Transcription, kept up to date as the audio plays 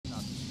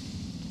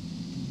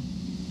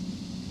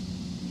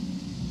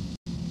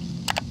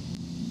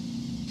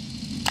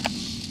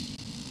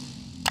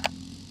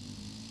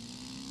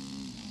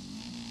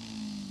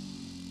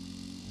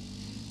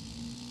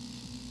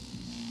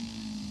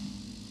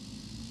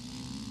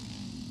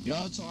Yo,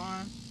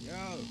 Twine. Yo,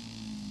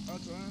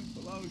 Twine.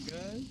 Hello,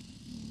 good.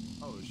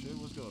 Oh shit,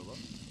 what's good, bro?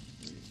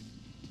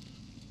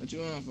 What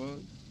you on,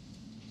 folks?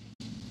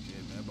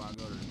 Shit, man, about to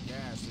go to the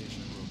gas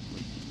station real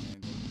quick, man.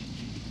 Go to the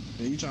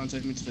G. Hey, you trying to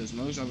take me to the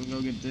smoke shop and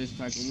go get this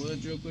pack of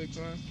wood real quick,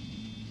 Twine?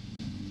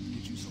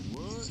 Get you some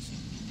woods.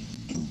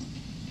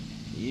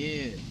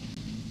 Yeah.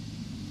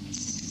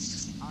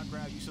 I'll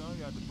grab you some.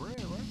 You got the bread,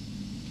 right?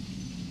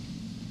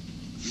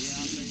 Yeah,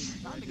 I'll tell you.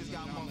 Y'all niggas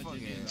got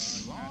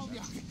motherfucking long.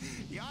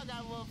 Y'all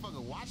got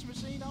motherfucking wash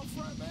machine out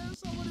front, man.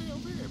 Somebody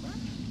over here, man.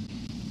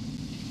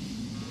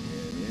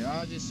 Yeah,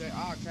 I'll just say,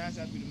 I'll cash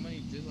out you the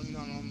money. Just let me know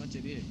how much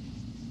it is.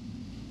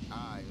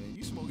 Alright, man.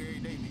 You smoke every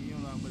day, nigga. You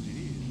don't know how much it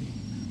is,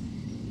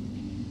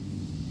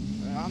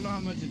 nigga. I don't know how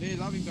much it is.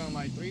 I'll be going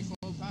like 3, 4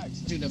 packs.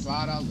 $2 to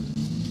 $5.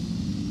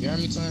 You hear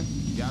me, Twine?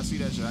 Yeah, I see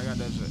that shit. I got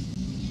that shit.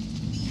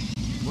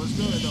 What's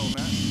good, though,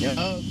 man? Yo,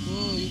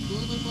 cool. You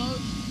cool,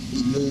 folks?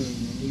 It's good,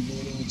 man. We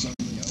going on time.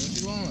 Yo, what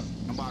you want?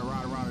 I'm about to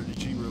ride around to the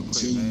G real quick,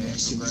 Chilling, man. man. Go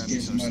Shit, grab just me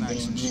some getting my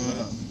snacks and dog shit.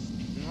 drive.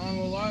 I'm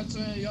gonna lie to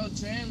you, your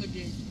tan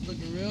looking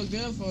real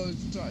good, folks.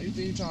 You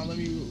think you trying to let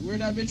me wear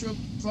that bitch real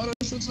photo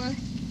shoot, man?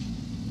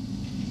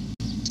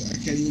 I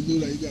can't even do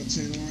that. You got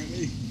 10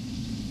 already.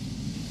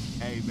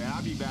 Hey, man,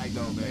 I'll be back,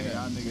 though, man.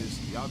 Y'all niggas,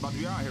 y'all about to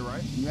be out here,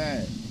 right?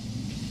 Man.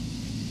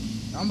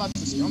 I'm about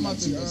to go ride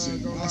to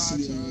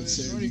the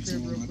shorty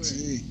crib real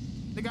quick.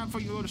 Nigga, I'm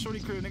fucking go to shorty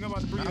crib, nigga. I'm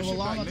about to bring I'm your shit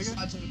back, to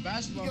nigga. to the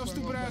basketball. Get your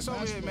stupid ass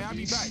over here, man. I'll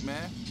be back,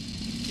 man.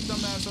 Get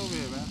dumb ass over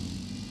here, man.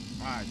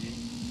 Alright, G.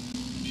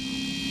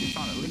 You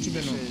trying to leave you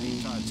been shit on? and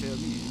you trying to tell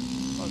me.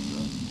 Fuck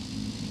that.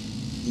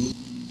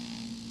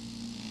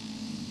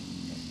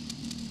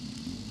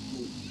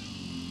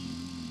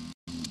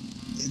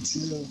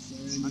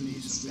 I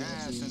need some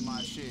gas in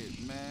my shit,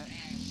 man.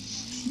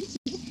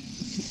 Give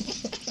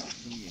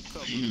me a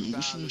couple of Which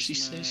one dollars, she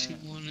said she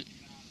man. wanted?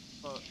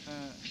 Fuck,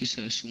 man. She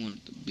said she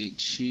wanted the big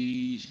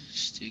cheese,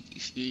 sticky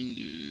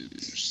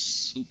fingers,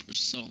 super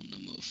salt in the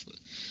motherfucker.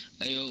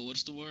 Hey yo,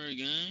 what's the word,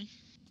 gang?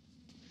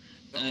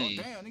 Oh, Hey,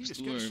 damn, nigga, what's just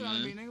the get a word, shot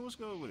at me, man? nigga. What's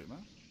good with it,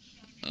 man?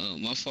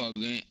 My fault,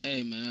 gang.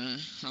 Hey, man,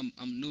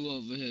 I'm new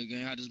over here,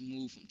 gang. I just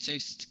moved from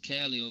Texas to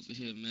Cali over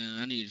here, man.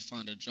 I need to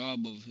find a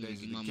job over here,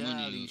 Texas get my to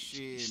money Cali, up.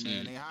 shit,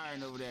 man. They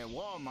hiring over there at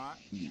Walmart.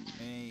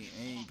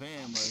 Ain't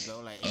paying much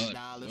though, like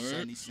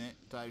 $8.70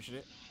 type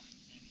shit.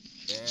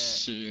 Yeah.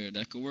 Shit,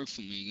 that could work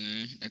for me,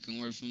 gang. That can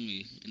work for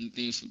me.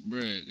 Anything for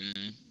bread,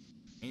 gang.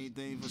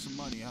 Anything for some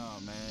money, huh,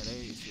 man?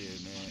 They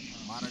shit, man.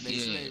 Modern day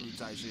slavery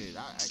type shit.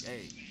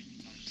 Hey.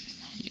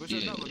 What's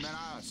your number, man?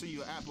 I'll see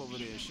you an app over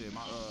there, shit.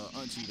 My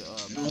auntie, the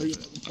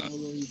manager.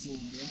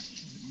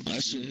 I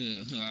should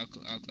hear. I'll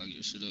clock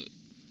your shit up.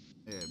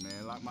 Yeah,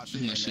 man. Lock my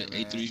shit My in shit there,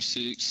 man.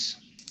 836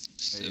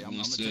 Hey, I'm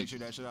gonna text you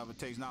that shit off a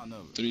text now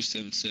number.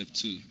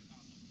 3772.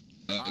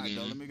 Alright,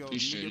 though, let me go. Let me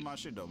get my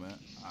shit, though, man.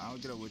 I'll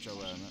get up with your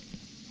ass, man.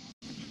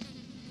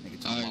 Nigga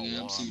talking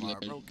about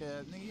Walmart, broke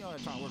ass. Nigga, you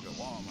always trying to work at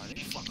Walmart.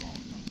 Nigga, fuck on.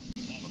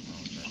 Fuck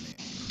on with that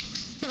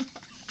man.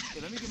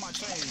 Yeah, let me get my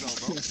change, though,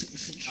 bro.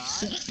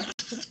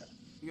 Alright?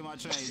 Get my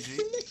change, G.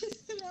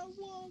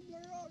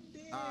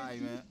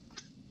 Alright, man.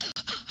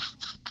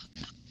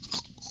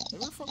 Hey,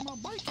 where the fuck my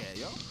bike at,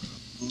 yo?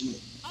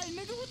 Hey,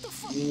 nigga, what the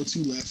fuck? Yo, what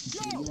you laughing Yo!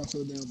 for? Get off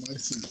your damn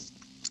bicycle.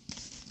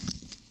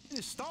 You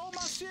just stole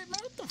my shit,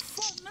 man? What the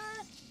fuck,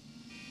 man?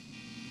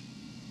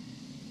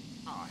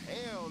 Oh,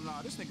 hell no.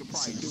 Nah. This nigga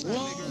probably do that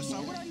nigga or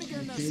something. Where that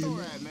nigga in that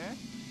store at, man?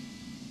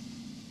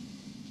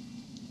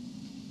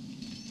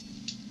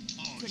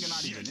 Nigga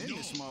not even in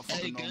this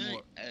motherfucker no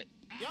more.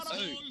 Y'all don't,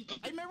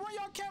 hey man, run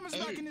y'all cameras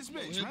back in this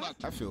bitch, man.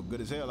 I feel good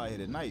as hell out here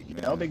tonight,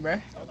 man. Yo, big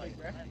bro.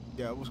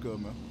 Yeah, what's good,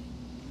 man?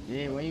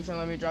 Yeah, when you finna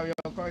let me drive your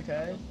car,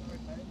 cuz?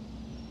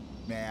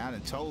 Man, I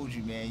done told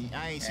you, man.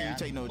 I ain't seen you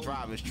take no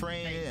driver's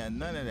training and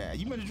none of that.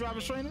 You been to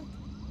driver's training?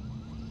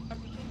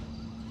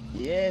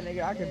 Yeah,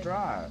 nigga, I can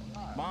drive.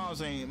 Miles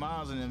and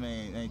them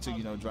ain't took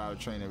you no driver's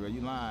training, bro.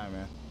 You lying,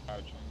 man.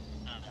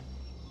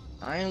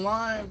 I ain't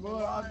lying,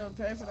 bro. I done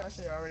paid for that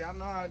shit already. I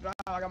know how to drive.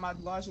 I got my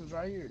license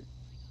right here.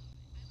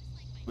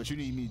 But you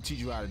need me to teach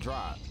you how to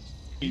drive.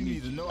 You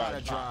need to know how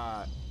to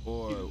drive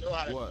or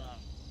what?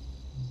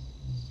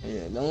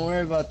 Yeah, don't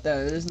worry about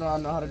that. Just know I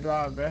know how to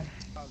drive, bro.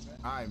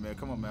 Alright, man.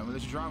 Come on, man.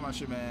 Let's drive my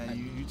shit,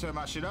 man. You turn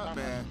my shit up,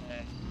 man.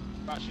 Yeah,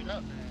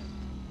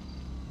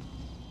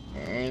 I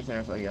ain't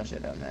finna fuck your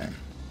shit up, man.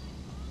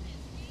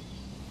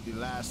 The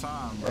last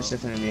time, bro. That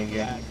shit finna be a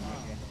game.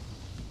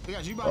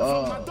 You about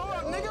to fuck my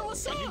dog, nigga.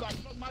 What's up?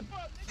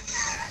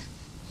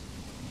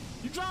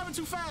 You driving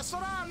too fast. Slow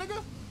down,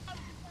 nigga.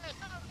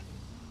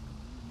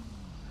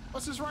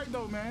 What's this right,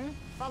 though, man?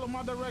 Follow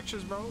my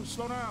directions, bro.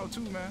 Slow down,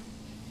 too, man.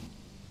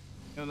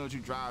 You don't know what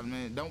you driving,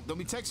 man. Don't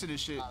be texting this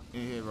shit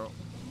in here, bro.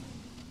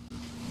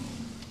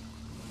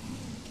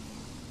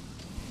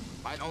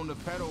 Light on the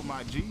pedal,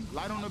 my G.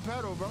 Light on the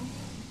pedal, bro.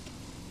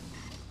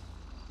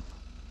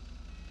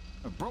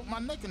 I broke my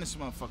neck in this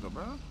motherfucker,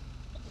 bro.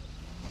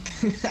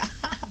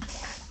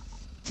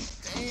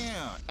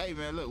 Damn. Hey,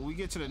 man, look. We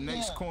get to the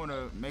next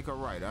corner, make a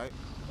right, all right?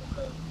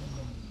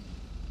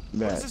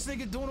 What's this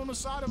nigga doing on the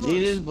side of us?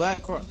 This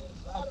black car.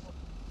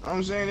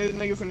 I'm saying this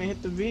nigga finna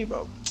hit the V,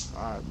 bro.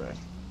 Alright, bro.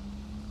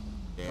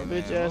 Yeah,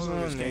 bitch ass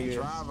on just can't niggas.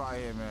 drive out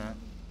here, man.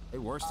 They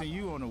worse than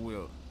you on the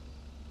wheel.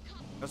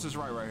 That's just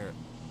right here.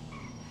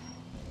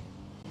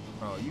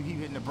 Bro, you keep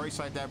hitting the brakes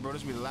like that, bro.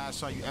 This will be the last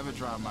time you ever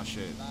drive my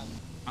shit.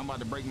 I'm about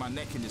to break my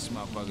neck in this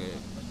motherfucker.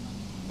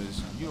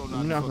 You don't know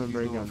You're not what gonna the fuck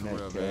break you your doing for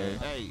neck, real, man. man.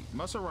 Hey,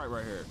 muscle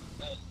right here.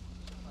 Hey,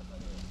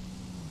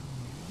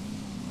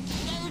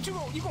 what you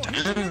gonna hit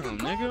the Damn,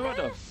 car, nigga, what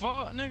man? the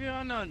fuck,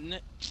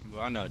 nigga?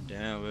 I know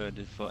damn well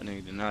this fuck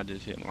nigga did not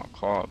just hit my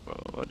car, bro.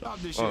 What the Stop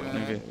this fuck, shit,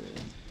 man. nigga?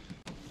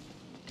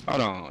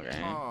 Hold on,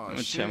 gang. Oh, I'm gonna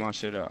shit. check my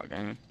shit out,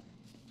 gang.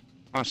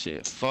 My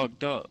shit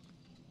fucked up.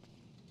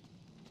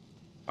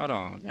 Hold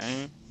on,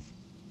 gang.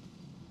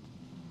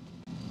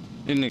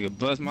 This nigga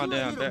bust my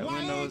damn back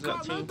windows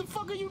up too. What the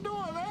fuck are you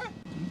doing, man?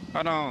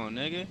 Hold on,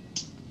 nigga.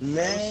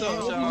 Man, What's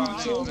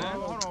up, y'all, man?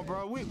 Hold on,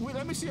 bro. Wait,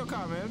 let me see your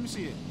car, man. Let me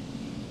see it.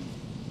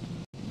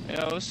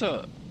 Yo, what's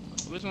up?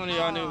 Which one of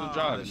y'all niggas was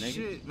driving, nigga?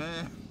 Shit,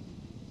 man.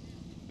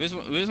 Which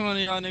one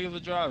of y'all niggas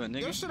was driving,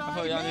 nigga? Shit, I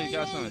hope y'all niggas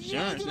got some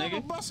insurance, you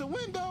nigga. Bust a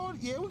window.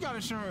 Yeah, we got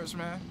insurance,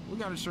 man. We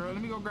got insurance.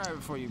 Let me go grab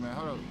it for you, man.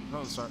 Hold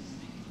on, sir.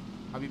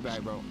 I'll be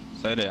back, bro.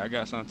 Say that, I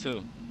got some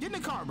too. Get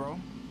in the car, bro.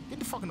 Get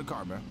the fuck in the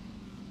car, man.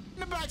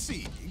 In the back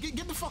seat.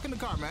 Get the fuck in the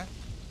car, man.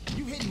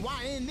 You hitting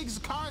YN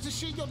niggas' cars and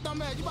shit, yo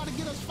dumb ass. You about to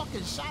get us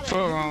fucking shot at. What's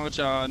wrong with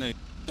y'all niggas?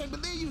 Can't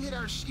believe you hit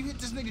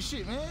this nigga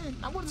shit, man.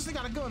 Now what does this nigga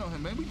got a gun on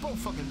him, man? We both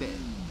fucking dead.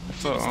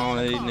 Fuck wrong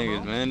with these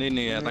niggas, bro. man. These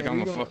niggas act like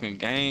I'm a fucking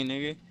gang,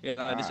 nigga. Yeah,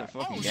 like this a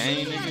fucking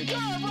gang,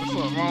 nigga. What the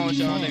fuck wrong with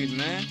y'all niggas,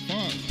 man?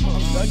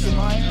 I'm stuck in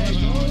my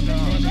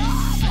head,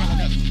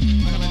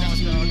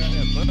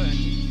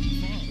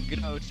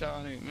 Get out with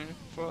y'all niggas, man.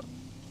 Fuck.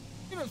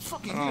 You know,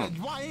 fucking hit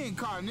a YN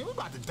car, man. We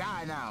about to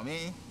die now,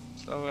 man.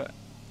 So what?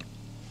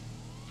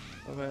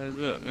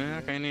 Look, man.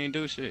 I can't even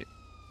do shit.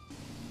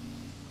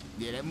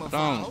 Yeah, that motherfucker.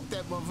 I hope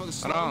that motherfucker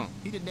slow.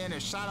 He done damn near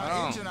shot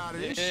our engine out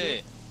of this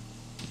shit.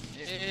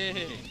 Yeah.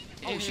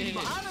 Oh, shit, he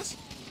behind us?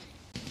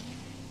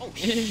 Oh,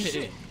 Yeah.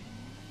 shit.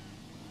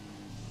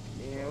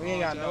 Yeah, we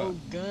ain't got no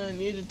gun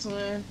neither,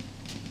 twin.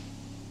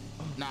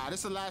 Nah, this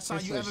is the last time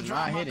This you was ever not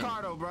drive my hitting.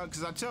 car, though, bro.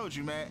 Because I told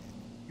you, man.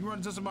 You run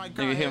into somebody's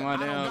car. Nigga hit my I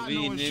don't damn got V,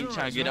 no nigga insurance,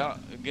 try to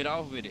man. get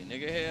off with it.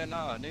 Nigga, hell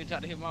nah. Nigga try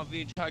to hit my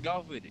V, try to get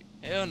off with it.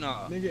 Hell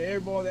nah. Nigga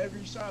airballed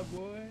every shot,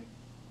 boy.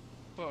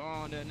 Fuck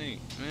on that nigga,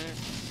 man.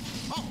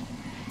 Oh,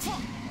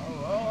 fuck.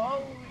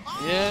 Oh.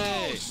 Oh,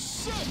 Yeah.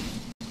 shit.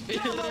 Get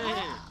out, little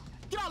bro.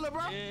 Get out, little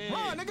bro. Yeah.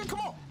 Run, nigga, come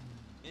on.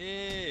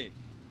 Yeah.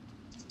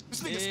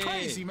 This nigga's Yeah.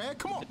 crazy, man.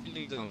 Come on. That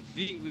nigga's on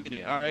V with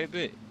it. Alright,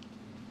 bet.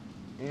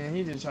 Yeah,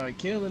 he just trying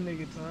to kill a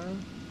nigga,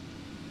 time.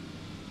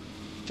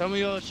 Tell me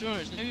your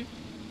insurance, nigga.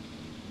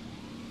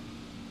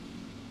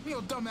 Leave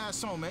your dumb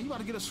ass on, man. You about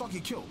to get us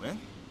fucking killed, man.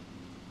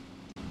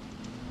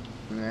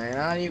 Man,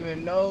 I don't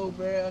even know,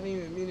 bro. I didn't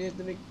even mean to hit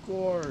the nigga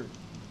cord.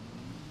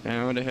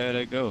 Damn, where the hell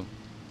that go?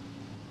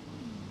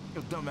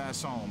 Your dumb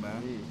ass on,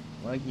 man.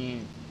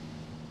 Lucky.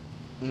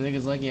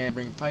 Niggas lucky I ain't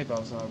bring pipe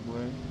outside,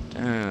 boy.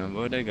 Damn,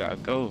 boy, they gotta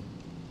go.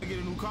 I get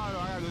a new car, though.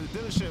 I gotta go to the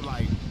dealership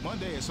like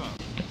Monday or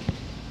something.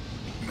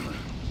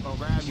 Oh,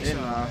 grab me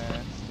something,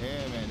 man.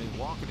 Yeah, man. Just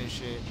walking and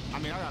shit. I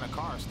mean, I got a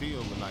car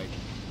still, but like,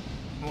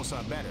 I want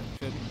something better.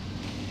 Feel me?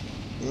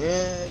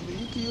 Yeah, but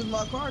you can use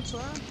my car,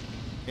 twin.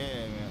 Yeah,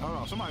 man. Hold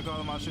on. Somebody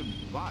calling my shit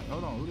blocked.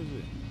 Hold on. Who is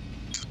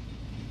it?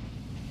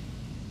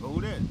 Oh,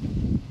 who that?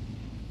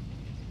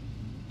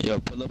 Yo,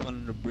 pull up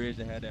under the bridge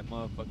and have that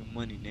motherfucking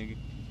money, nigga.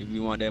 If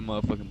you want that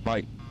motherfucking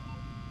bike.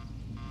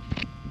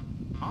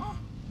 Huh?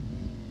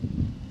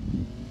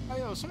 Hey,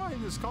 yo, somebody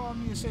just called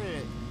me and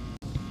said,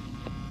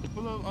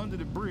 pull up under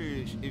the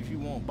bridge if you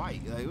want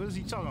bike. Like, what is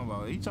he talking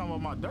about? He talking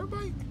about my dirt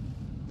bike?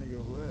 Nigga,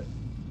 what?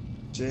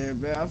 Shit,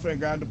 man, I'm finna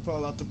grab the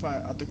pole out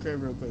the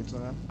crib real quick,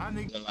 twin. I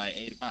nigga Like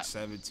 8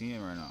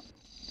 17 right now.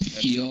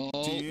 Yo,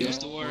 what's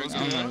the word, I'm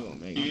gang? not gonna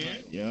make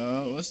it.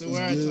 Yo, what's the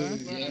word,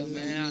 twin? Yeah,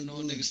 man, I know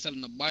niggas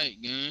selling a bike,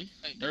 gang.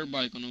 Dirt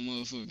bike on the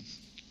motherfucker.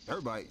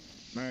 Dirt bike?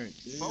 Right.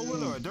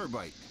 Four-wheeler or a dirt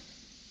bike?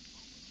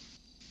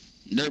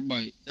 Dirt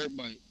bike.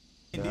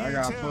 And Yeah, I then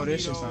gotta tell pull me,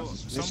 this shit though,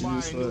 some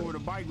somebody knew where the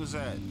bike was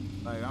at.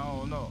 Like, I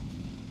don't know.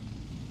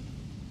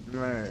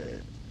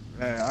 Man,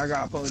 I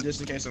gotta pull it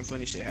just in case some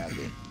funny shit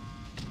happen.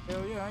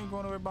 Hell yeah, I ain't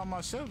going nowhere by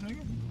myself,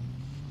 nigga.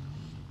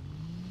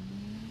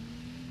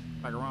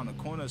 Like around the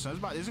corner or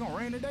something. Is it gonna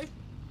rain today?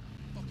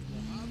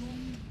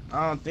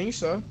 I don't think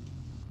so.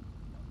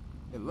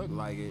 It looked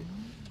like it.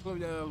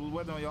 Look at the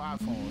weather on your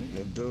iPhone.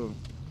 It do.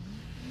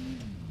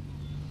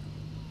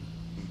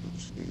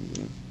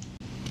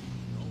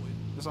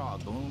 It's all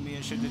gloomy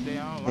and shit today.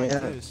 I don't like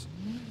this.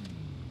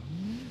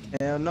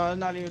 Hell no, it's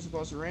not even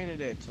supposed to rain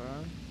today, son.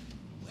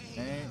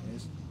 Man,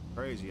 it's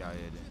crazy out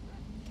here then.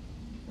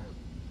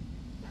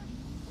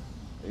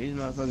 These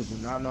motherfuckers do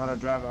not know how to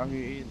drive out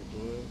here either,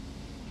 boy.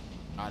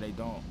 Nah, they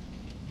don't.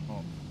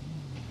 Oh.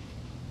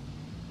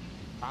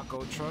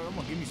 Taco truck. I'm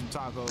gonna give me some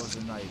tacos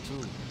tonight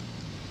too.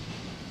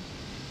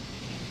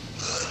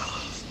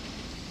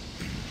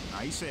 Nah,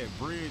 he said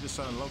bridge or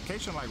something.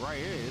 Location like right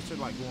here. It's just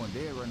like going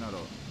dead right now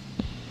though.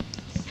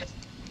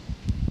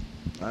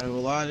 I ain't gonna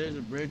lie, there's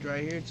a bridge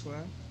right here,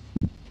 twin.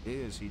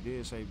 He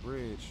did say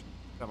bridge.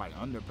 Got like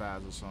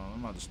underpass or something.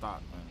 I'm about to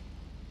stop, man.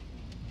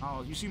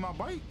 Oh, you see my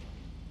bike?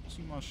 You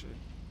see my shit?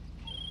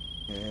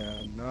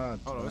 Yeah, nah.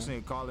 Hold on, this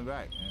nigga calling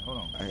back, man. Hold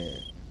on.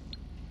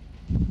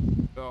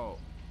 Yo.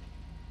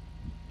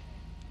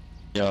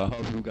 Yo, I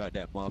hope you got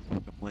that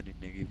motherfucking money,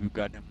 nigga. If you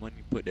got that money,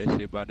 put that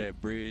shit by that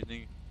bridge,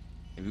 nigga.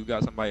 If you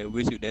got somebody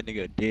with you, that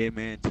nigga a dead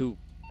man too.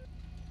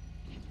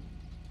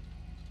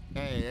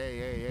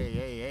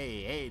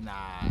 Hey, nah.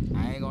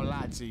 I ain't gonna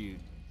lie to you.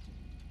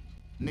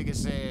 Nigga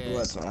said,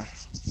 What's on?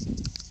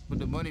 put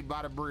the money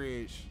by the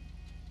bridge.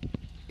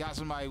 Got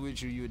somebody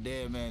with you, you a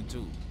dead man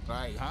too.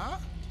 Like, huh?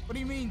 What do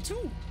you mean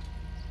two?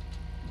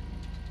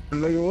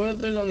 Nigga, what?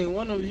 There's only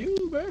one of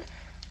you, bro. You know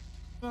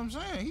what I'm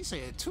saying? He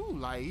said two,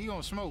 like he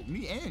gonna smoke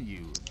me and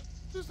you.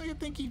 This nigga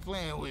think he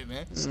playing with,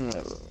 man.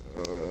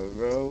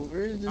 Bro,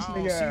 where's this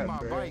nigga at, I don't see my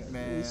bro? bike,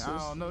 man. I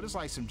don't know. This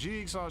like some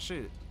jigsaw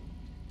shit.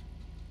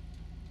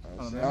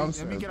 I'm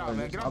Let me get out,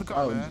 man. Get out the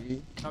car,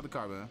 man. Get out the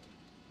car, man.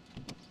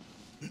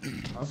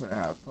 I'm finna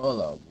have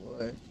pull up,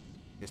 boy.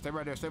 Yeah, stay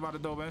right there. Stay by the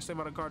door, man. Stay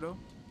by the car, though.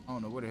 I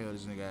don't know where the hell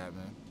this nigga at,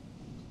 man.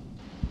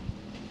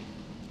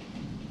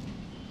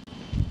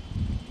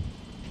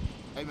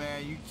 Hey,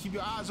 man, you keep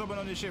your eyes open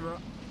on this shit, bro.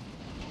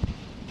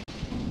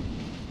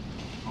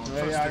 I don't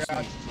trust this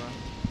nigga, bro.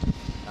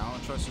 I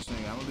don't trust this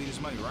nigga. I'm gonna leave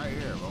this money right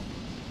here, bro.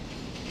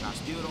 I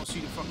still don't see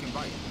the fucking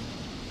bike.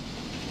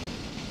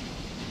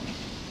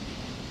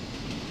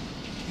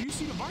 Do you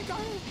see the bike out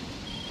here?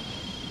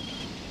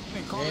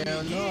 Man, call me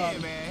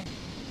again, man.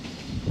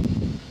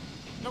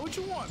 Now what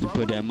you want, bro? You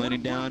put that money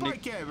Where down, the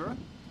bike at, bro?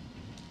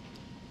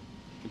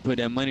 You put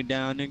that money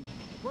down, nigga.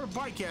 Where the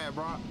bike at,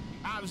 bro?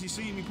 Obviously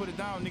seeing me put it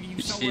down, nigga.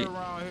 You somewhere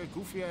around here,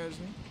 goofy ass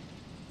nigga.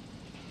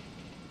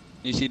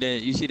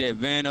 You see that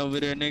van over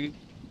there, nigga?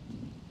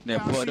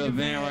 That pulled up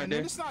van right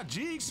there? It's not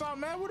jigsaw,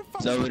 man. Where the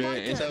fuck It's over there.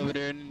 bike It's at, over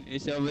there.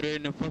 It's over there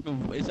in the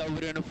fucking. It's over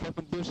there in the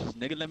fucking bushes,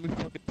 nigga. Let me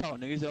fucking talk,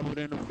 nigga. It's over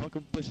there in the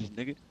fucking bushes,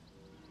 nigga.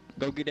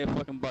 Go get that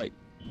fucking bike.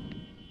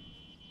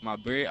 My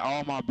bread,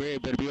 all my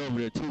bread better be over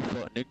there too,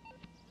 fuck, nigga.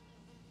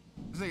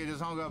 This nigga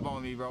just hung up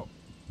on me, bro.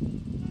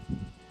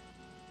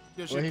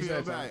 Your shit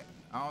peeled back.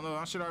 I don't know.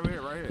 That shit over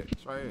here, right here.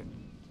 It's right here.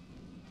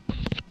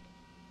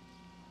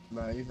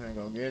 Man, you finna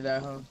go get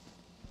that, huh?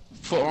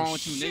 Fuck wrong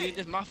with you, nigga?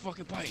 That's my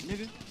fucking bike,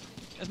 nigga.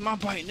 That's my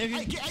bike, nigga.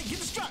 Hey, get the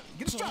strap.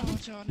 Get the strap. Fuck wrong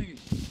with y'all, nigga?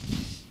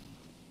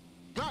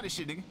 Drive this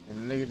shit, nigga.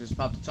 And the nigga just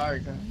popped the tire,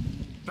 car.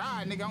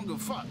 Drive, nigga. I don't give a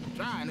fuck.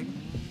 Drive, nigga.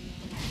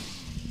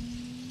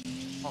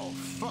 Oh,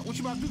 fuck. What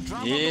you about to do?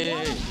 Drive up the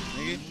water?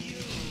 Nigga.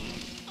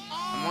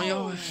 Oh, I'm on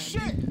your ass,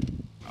 shit.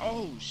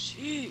 Oh,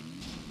 shit.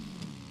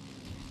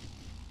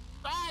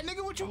 Drive,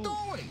 nigga. What you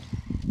doing?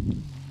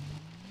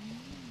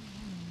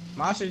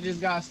 My shit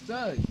just got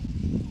stuck.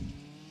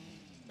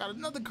 Got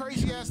another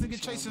crazy ass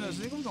nigga chasing us,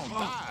 nigga. We gonna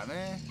die,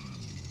 man.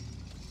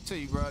 Tell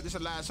you, bro, this is the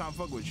last time I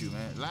fuck with you,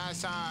 man.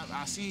 Last time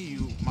I seen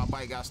you, my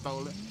bike got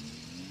stolen.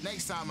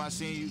 Next time I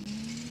seen you,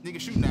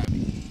 nigga shooting at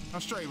me. I'm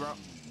straight, bro.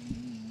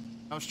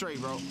 I'm straight,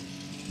 bro.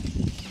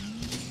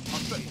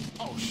 I'm straight.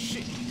 Oh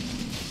shit.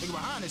 Nigga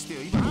behind us still.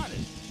 He behind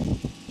us.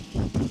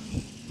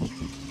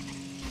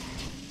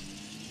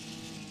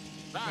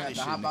 You have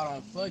to hop out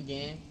on foot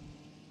again.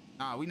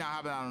 Nah, we not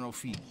hopping out on no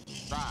feet.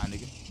 Drive,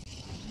 nigga.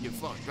 Get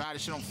fucked. Drive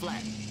this shit on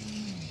flat.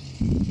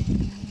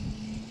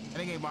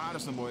 That nigga ain't behind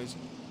us, no boys.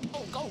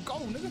 Go,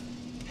 nigga.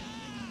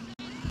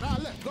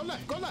 Drive left. Go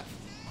left. Go left.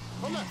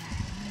 Go left.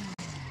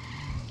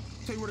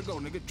 Tell you where to go,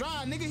 nigga.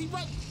 Drive, nigga. He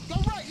right. Go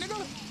right,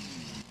 nigga.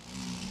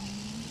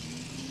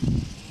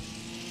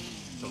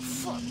 The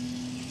fuck?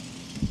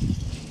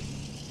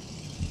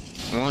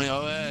 I'm on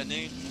your ass,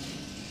 nigga.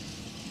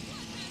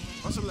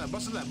 Bust a left.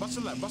 Bust a left. Bust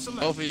a left. Bust a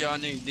left. Both of y'all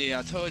niggas did.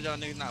 I told y'all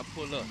niggas not to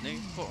pull up, nigga.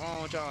 Fuck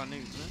wrong with y'all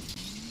niggas, man.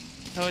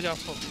 Told y'all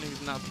fucking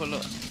niggas not to pull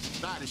up.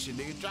 Drive this shit,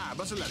 nigga. Drive.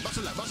 Bust a left. Bust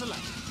a left. Bust a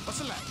left.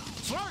 Bust a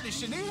left. Swerve this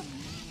shit, nigga.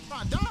 Come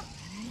on, dog.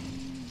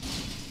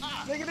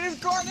 Ah. Nigga, this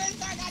car,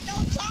 this I got no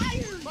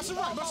tires. Bust it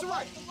right. Bust it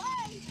right.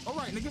 All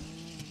right, nigga.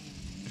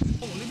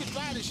 Oh, nigga,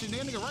 drive this shit,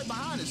 nigga. Right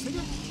behind us,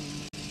 nigga.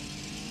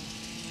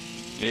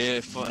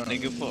 Yeah, fuck,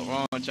 nigga. Fuck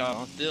wrong with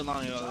y'all. I'm still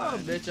on your ass. Oh,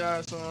 bitch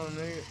ass on,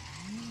 nigga.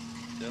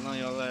 Still on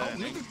your ass, Oh,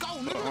 nigga, go,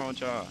 nigga. Fuck wrong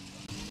with y'all.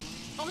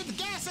 Oh, hit the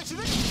gas section,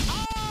 nigga.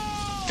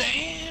 Oh!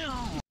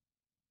 Damn!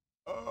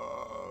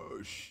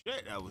 Oh,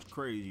 shit. That was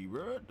crazy,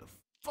 bro. What the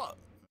fuck?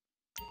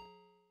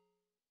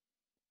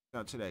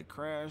 Got to that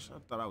crash. I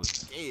thought I was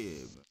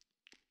dead, bro.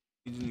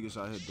 These niggas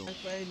out here doing.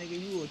 Kquai, nigga,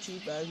 you a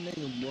cheap ass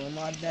nigga, boy.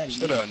 My daddy.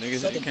 Shut up,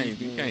 nigga.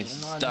 You can't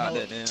stop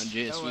that damn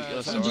jet sweep.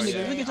 Yo, sorry,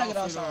 nigga, we can take it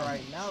outside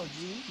right now,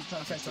 G. You can try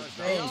to catch some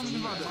stage.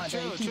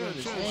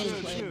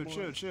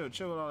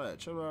 Chill with all that.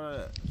 Chill with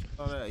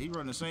all that. He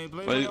run the same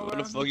play. What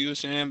the fuck you was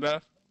saying, bro?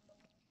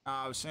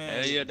 I was saying.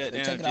 Hell yeah, that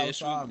damn jet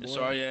sweep.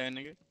 Sorry, ass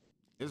nigga.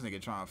 This nigga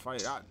trying to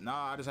fight.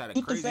 I just had a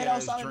Put crazy the fed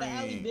ass outside dream. in the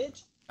alley,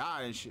 bitch. Nah,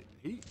 and shit.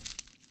 He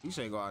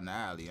said go out in the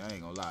alley. I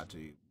ain't gonna lie to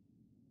you.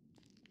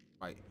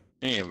 Fight.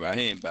 He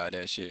ain't about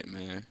that shit,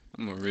 man.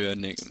 I'm a real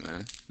nigga,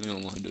 man. You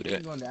don't want to do I'm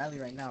that. going to the alley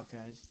right now,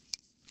 cuz.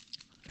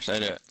 Say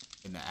that.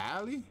 In the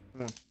alley?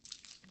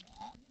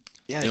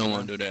 Yeah, you don't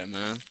want to do that,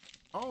 man.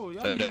 Oh,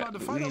 y'all niggas about to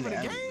fight over the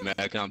game? Man,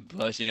 I'm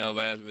busting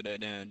your ass with that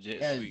damn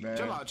jet sweep.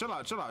 Chill out. Y'all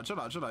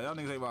niggas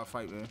ain't about to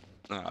fight, man.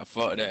 Nah,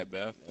 fuck that,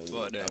 bruh.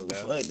 Fuck that,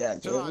 bruh. Fuck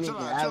that, Chill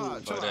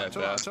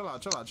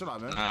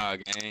out, man. Nah,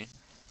 gang.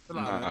 Chill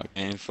out, man.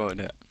 Gang, fuck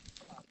that.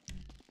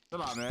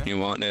 Chill out, man. You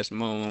want that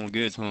smoke, won't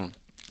get to him.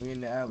 We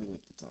in the alley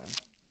with the time.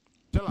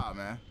 Chill out,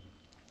 man.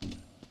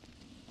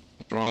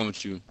 What's wrong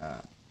with you?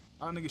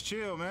 Y'all niggas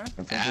chill, man.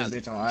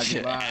 Bitch on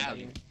IG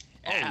Live.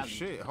 Oh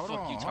shit, hold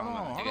on.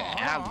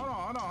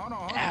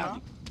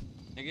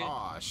 Nigga.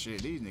 Oh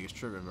shit, these niggas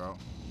tripping, bro.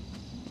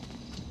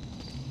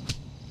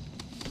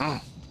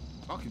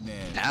 Fucking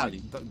man.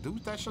 Alley. Do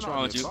that shit What's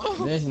wrong with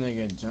you? This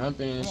nigga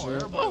jumping and Come on,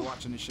 shit. everybody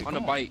watching this shit. On the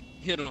bike,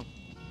 hit him.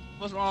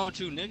 What's wrong with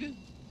you, nigga?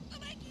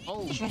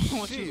 Oh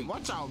shit,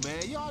 watch out,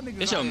 man. Y'all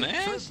niggas It's your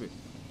man? tripping.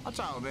 Watch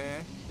out,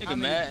 man.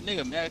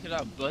 Nigga mad cause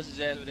I bust his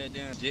ass with that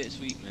damn jet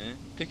sweep, man.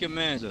 Pick your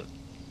mans up.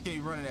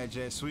 Keep running that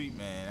jet sweep,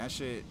 man. That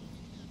shit.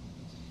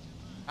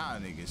 Y'all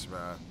niggas,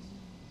 bro.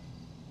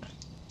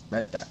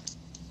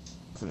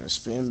 Finna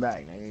spin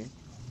back, nigga.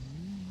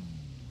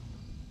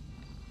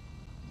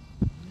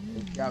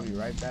 Gotta be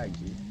right back,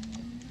 G.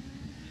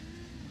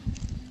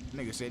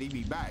 Nigga said he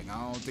be back. I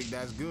don't think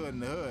that's good in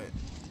the hood.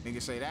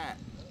 Nigga say that.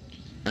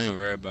 I ain't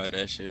worried about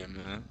that shit,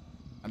 man.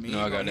 I mean,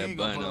 I got that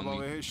button on me.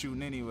 Over me. here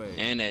shooting anyway.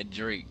 And that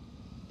Drake,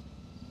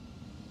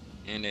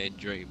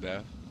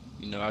 bro.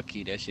 You know I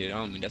keep that shit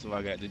on me. That's why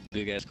I got this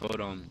big ass coat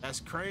on me. That's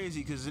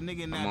crazy, cause the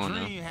nigga in that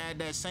dream had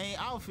that same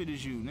outfit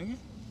as you, nigga.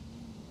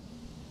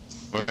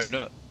 Word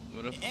up.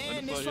 What the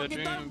And this fuck your fucking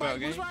dream dirt about, bike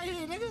gang? was right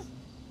here, nigga.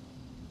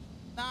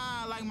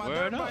 Nah, like my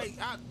Word dirt up. bike,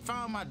 I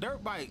found my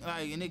dirt bike,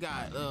 like, and it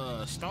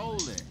got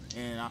stolen.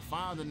 And I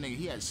found the nigga,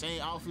 he had the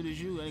same outfit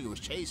as you, and nigga was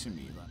chasing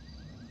me. Like,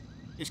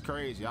 it's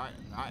crazy. I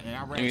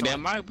ran Nigga, that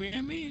might be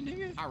me,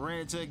 nigga. I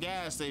ran into a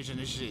gas station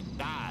and shit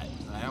died.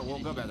 Like, I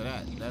woke up after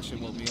that. That shit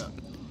woke me up.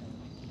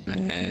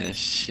 Man,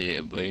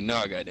 shit, but you know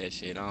I got that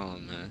shit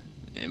on, man.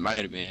 It might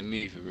have been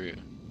me for real.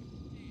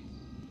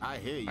 I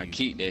hear you. I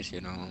keep that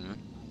shit on, man.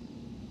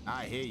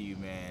 I hear you,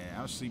 man.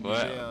 I'm sleeping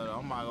What? jail.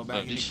 I'm gonna go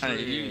back in the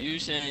you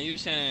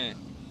saying,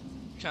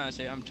 trying to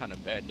say I'm trying to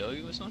backdoor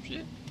you or some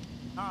shit?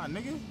 Nah,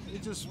 nigga.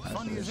 It's just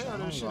funny as hell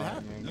that this shit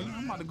happened, nigga.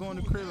 I'm about to go in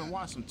the crib and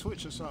watch some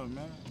Twitch or something,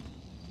 man.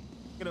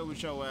 Get up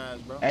with your ass,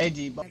 bro. Hey,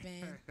 G.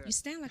 You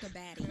stand like a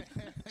baddie.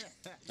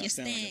 Your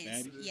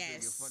stance,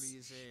 yes. Funny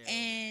as hell.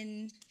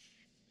 And